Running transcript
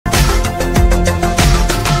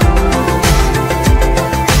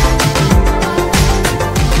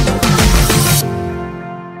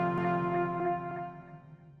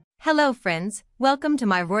Hello friends, welcome to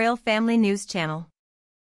my Royal Family News channel.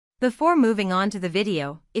 Before moving on to the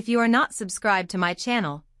video, if you are not subscribed to my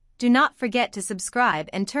channel, do not forget to subscribe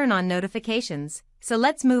and turn on notifications, so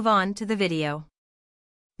let's move on to the video.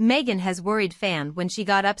 Meghan has worried fan when she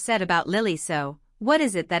got upset about Lily, so what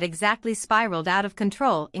is it that exactly spiraled out of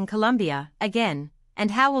control in Colombia again,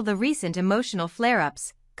 and how will the recent emotional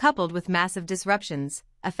flare-ups, coupled with massive disruptions,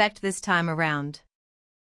 affect this time around?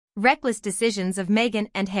 Reckless decisions of Meghan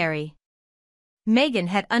and Harry. Meghan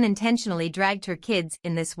had unintentionally dragged her kids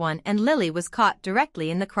in this one, and Lily was caught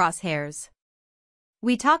directly in the crosshairs.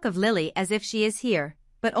 We talk of Lily as if she is here,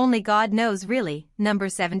 but only God knows really. Number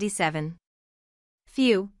 77.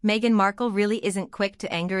 Phew, Meghan Markle really isn't quick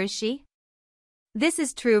to anger, is she? This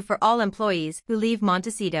is true for all employees who leave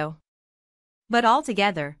Montecito. But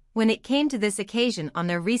altogether, when it came to this occasion on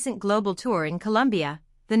their recent global tour in Colombia,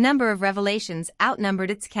 the number of revelations outnumbered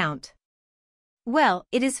its count. Well,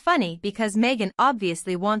 it is funny because Meghan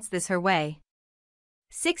obviously wants this her way.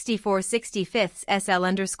 6465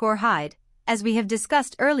 SL_Hyde, as we have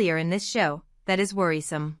discussed earlier in this show, that is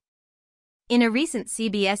worrisome. In a recent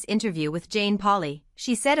CBS interview with Jane Pauley,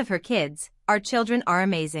 she said of her kids, "Our children are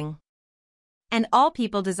amazing. And all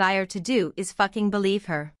people desire to do is fucking believe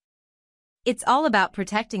her. It's all about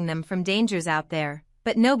protecting them from dangers out there,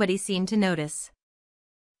 but nobody seemed to notice."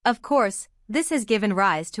 Of course, this has given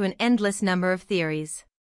rise to an endless number of theories.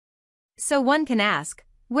 So one can ask,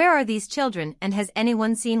 where are these children and has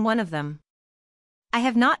anyone seen one of them? I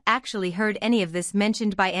have not actually heard any of this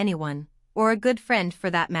mentioned by anyone, or a good friend for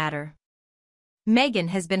that matter. Meghan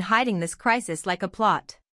has been hiding this crisis like a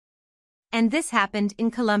plot. And this happened in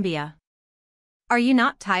Colombia. Are you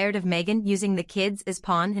not tired of Meghan using the kids as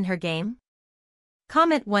pawn in her game?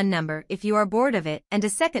 Comment one number if you are bored of it, and a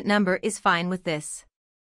second number is fine with this.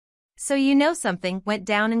 So you know something went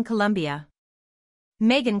down in Colombia.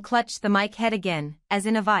 Meghan clutched the mic head again, as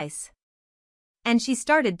in a vice. And she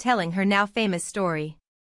started telling her now famous story.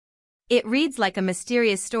 It reads like a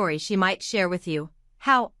mysterious story she might share with you,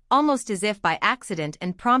 how, almost as if by accident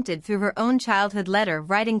and prompted through her own childhood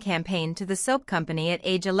letter-writing campaign to the soap company at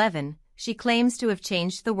age 11, she claims to have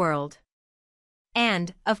changed the world.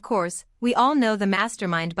 And, of course, we all know the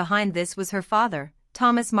mastermind behind this was her father,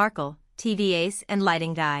 Thomas Markle, TV ace and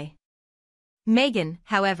lighting guy. Meghan,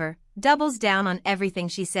 however, doubles down on everything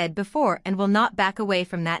she said before and will not back away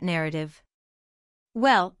from that narrative.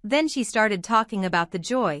 Well, then she started talking about the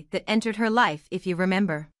joy that entered her life, if you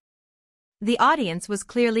remember. The audience was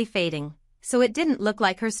clearly fading, so it didn't look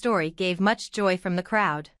like her story gave much joy from the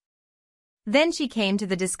crowd. Then she came to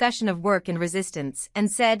the discussion of work and resistance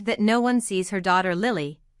and said that no one sees her daughter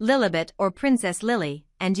Lily, Lilibet or Princess Lily,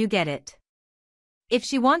 and you get it. If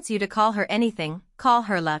she wants you to call her anything, call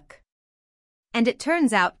her Luck. And it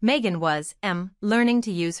turns out Meghan was, learning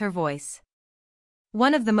to use her voice.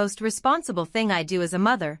 One of the most responsible thing I do as a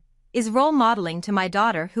mother is role modeling to my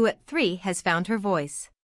daughter who at 3 has found her voice.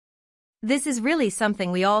 This is really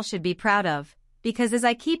something we all should be proud of, because as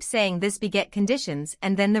I keep saying, this beget conditions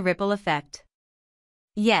and then the ripple effect.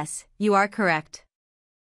 Yes, you are correct.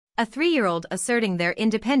 A 3-year-old asserting their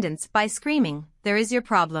independence by screaming, "There is your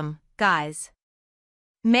problem, guys."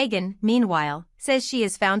 Meghan, meanwhile, says she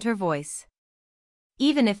has found her voice.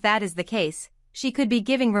 Even if that is the case, she could be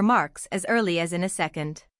giving remarks as early as in a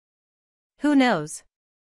second. Who knows?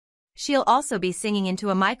 She'll also be singing into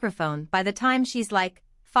a microphone by the time she's like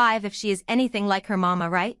 5 if she is anything like her mama,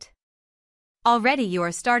 right? Already you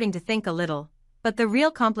are starting to think a little, but the real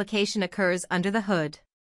complication occurs under the hood.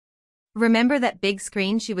 Remember that big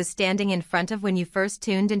screen she was standing in front of when you first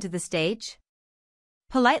tuned into the stage?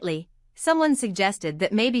 Politely, someone suggested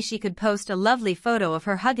that maybe she could post a lovely photo of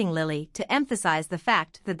her hugging Lily to emphasize the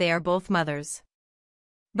fact that they are both mothers.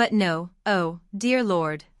 But no, oh, dear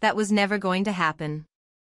Lord, that was never going to happen.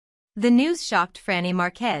 The news shocked Franny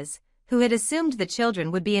Marquez, who had assumed the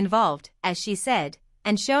children would be involved, as she said,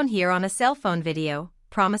 and shown here on a cell phone video.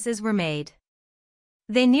 Promises were made.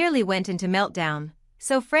 They nearly went into meltdown,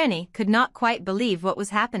 so Franny could not quite believe what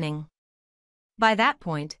was happening. By that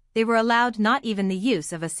point, they were allowed not even the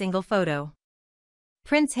use of a single photo.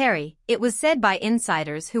 Prince Harry, it was said by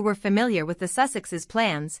insiders who were familiar with the Sussexes'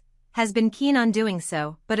 plans, has been keen on doing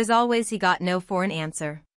so, but as always he got no foreign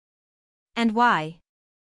answer. And why?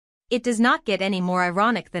 It does not get any more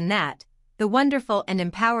ironic than that, the wonderful and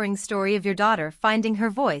empowering story of your daughter finding her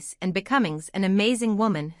voice and becoming an amazing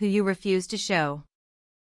woman who you refuse to show.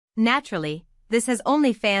 Naturally, this has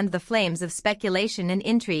only fanned the flames of speculation and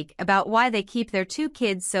intrigue about why they keep their 2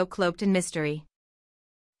 kids so cloaked in mystery.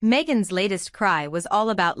 Meghan's latest cry was all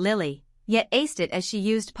about Lily, yet aced it as she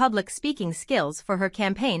used public speaking skills for her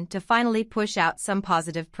campaign to finally push out some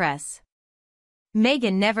positive press.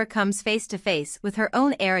 Meghan never comes face to face with her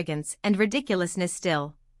own arrogance and ridiculousness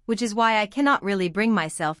still, which is why I cannot really bring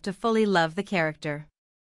myself to fully love the character.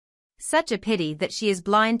 Such a pity that she is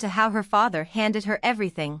blind to how her father handed her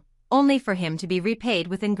everything, only for him to be repaid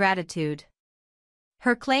with ingratitude.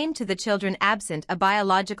 Her claim to the children absent a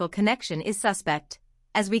biological connection is suspect,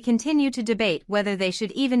 as we continue to debate whether they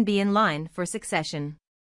should even be in line for succession.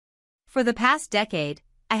 For the past decade,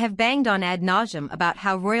 I have banged on ad nauseum about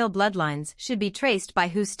how royal bloodlines should be traced by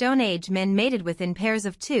who Stone Age men mated with in pairs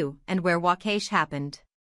of two and where Wakesh happened.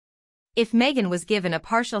 If Meghan was given a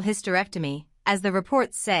partial hysterectomy, as the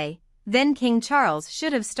reports say, then King Charles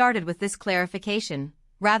should have started with this clarification,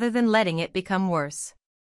 rather than letting it become worse.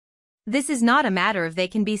 This is not a matter of they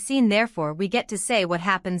can be seen, therefore we get to say what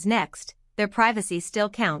happens next, their privacy still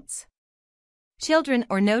counts. Children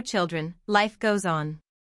or no children, life goes on.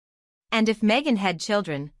 And if Meghan had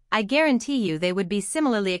children, I guarantee you they would be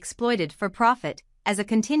similarly exploited for profit, as a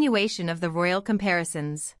continuation of the royal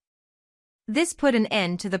comparisons. This put an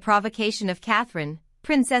end to the provocation of Catherine,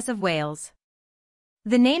 Princess of Wales.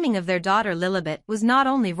 The naming of their daughter Lilibet was not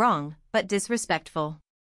only wrong, but disrespectful.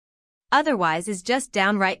 Otherwise is just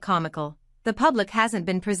downright comical. The public hasn't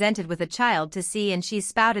been presented with a child to see and she's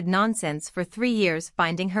spouted nonsense for 3 years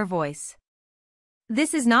finding her voice.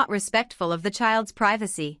 This is not respectful of the child's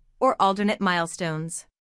privacy, or alternate milestones.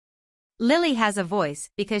 Lily has a voice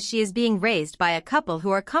because she is being raised by a couple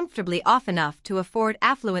who are comfortably off enough to afford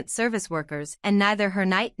affluent service workers and neither her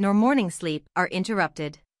night nor morning sleep are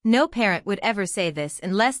interrupted. No parent would ever say this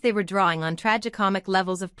unless they were drawing on tragicomic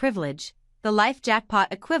levels of privilege, the life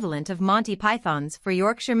jackpot equivalent of Monty Python's For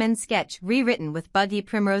Yorkshiremen sketch rewritten with buggy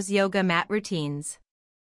Primrose yoga mat routines.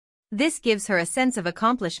 This gives her a sense of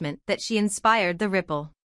accomplishment that she inspired the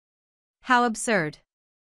ripple. How absurd.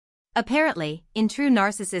 Apparently, in true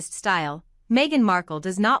narcissist style, Meghan Markle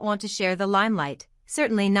does not want to share the limelight,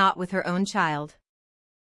 certainly not with her own child.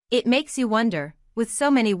 It makes you wonder, with so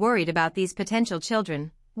many worried about these potential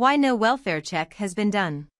children, why no welfare check has been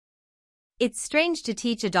done. It's strange to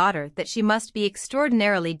teach a daughter that she must be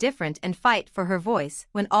extraordinarily different and fight for her voice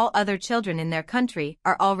when all other children in their country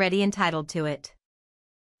are already entitled to it.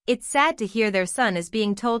 It's sad to hear their son is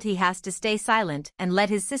being told he has to stay silent and let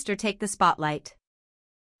his sister take the spotlight.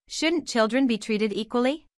 Shouldn't children be treated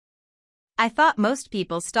equally? I thought most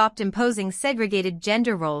people stopped imposing segregated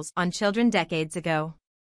gender roles on children decades ago.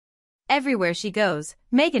 Everywhere she goes,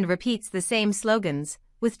 Meghan repeats the same slogans,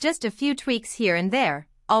 with just a few tweaks here and there,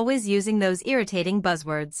 always using those irritating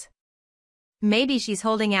buzzwords. Maybe she's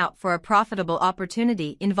holding out for a profitable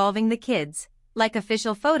opportunity involving the kids, like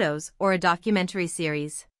official photos or a documentary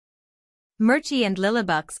series. Murchie and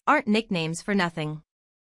Lilibucks aren't nicknames for nothing.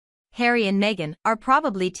 Harry and Meghan are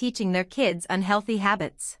probably teaching their kids unhealthy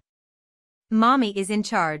habits. Mommy is in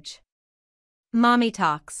charge. Mommy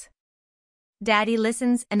talks. Daddy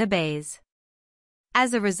listens and obeys.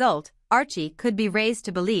 As a result, Archie could be raised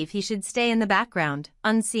to believe he should stay in the background,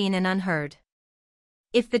 unseen and unheard.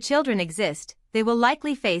 If the children exist, they will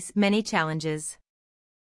likely face many challenges.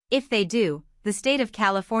 If they do, the state of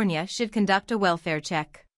California should conduct a welfare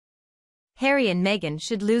check. Harry and Meghan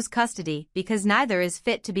should lose custody because neither is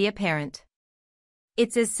fit to be a parent.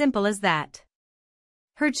 It's as simple as that.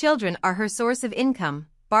 Her children are her source of income,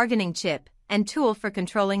 bargaining chip, and tool for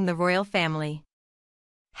controlling the royal family.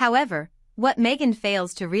 However, what Meghan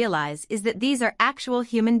fails to realize is that these are actual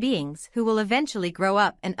human beings who will eventually grow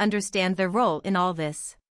up and understand their role in all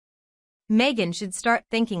this. Meghan should start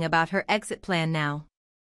thinking about her exit plan now.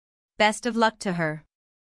 Best of luck to her.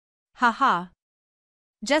 Haha.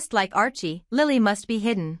 Just like Archie, Lily must be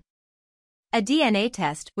hidden. A DNA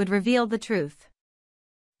test would reveal the truth.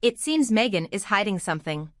 It seems Meghan is hiding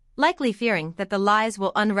something, likely fearing that the lies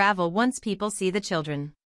will unravel once people see the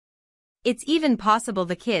children. It's even possible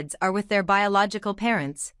the kids are with their biological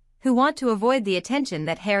parents, who want to avoid the attention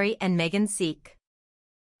that Harry and Meghan seek.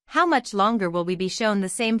 How much longer will we be shown the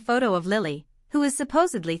same photo of Lily, who is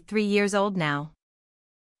supposedly 3 years old now?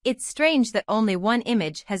 It's strange that only one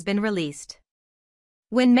image has been released.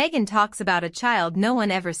 When Meghan talks about a child no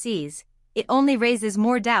one ever sees, it only raises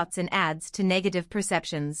more doubts and adds to negative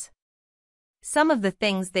perceptions. Some of the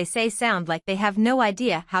things they say sound like they have no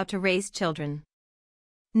idea how to raise children.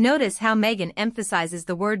 Notice how Meghan emphasizes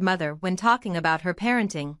the word mother when talking about her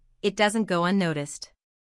parenting, it doesn't go unnoticed.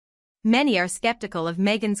 Many are skeptical of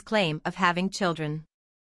Meghan's claim of having children.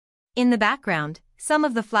 In the background, some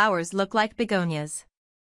of the flowers look like begonias.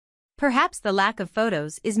 Perhaps the lack of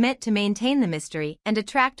photos is meant to maintain the mystery and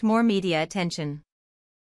attract more media attention.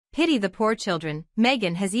 Pity the poor children.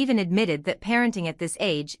 Meghan has even admitted that parenting at this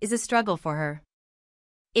age is a struggle for her.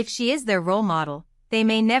 If she is their role model, they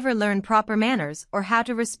may never learn proper manners or how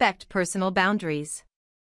to respect personal boundaries.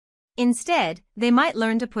 Instead, they might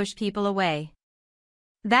learn to push people away.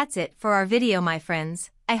 That's it for our video, my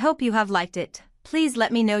friends. I hope you have liked it. Please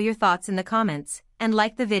let me know your thoughts in the comments, and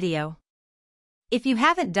like the video. If you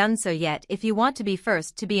haven't done so yet, if you want to be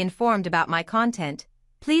first to be informed about my content,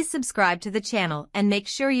 please subscribe to the channel and make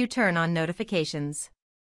sure you turn on notifications.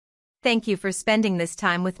 Thank you for spending this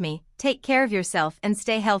time with me. Take care of yourself and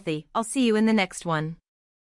stay healthy. I'll see you in the next one.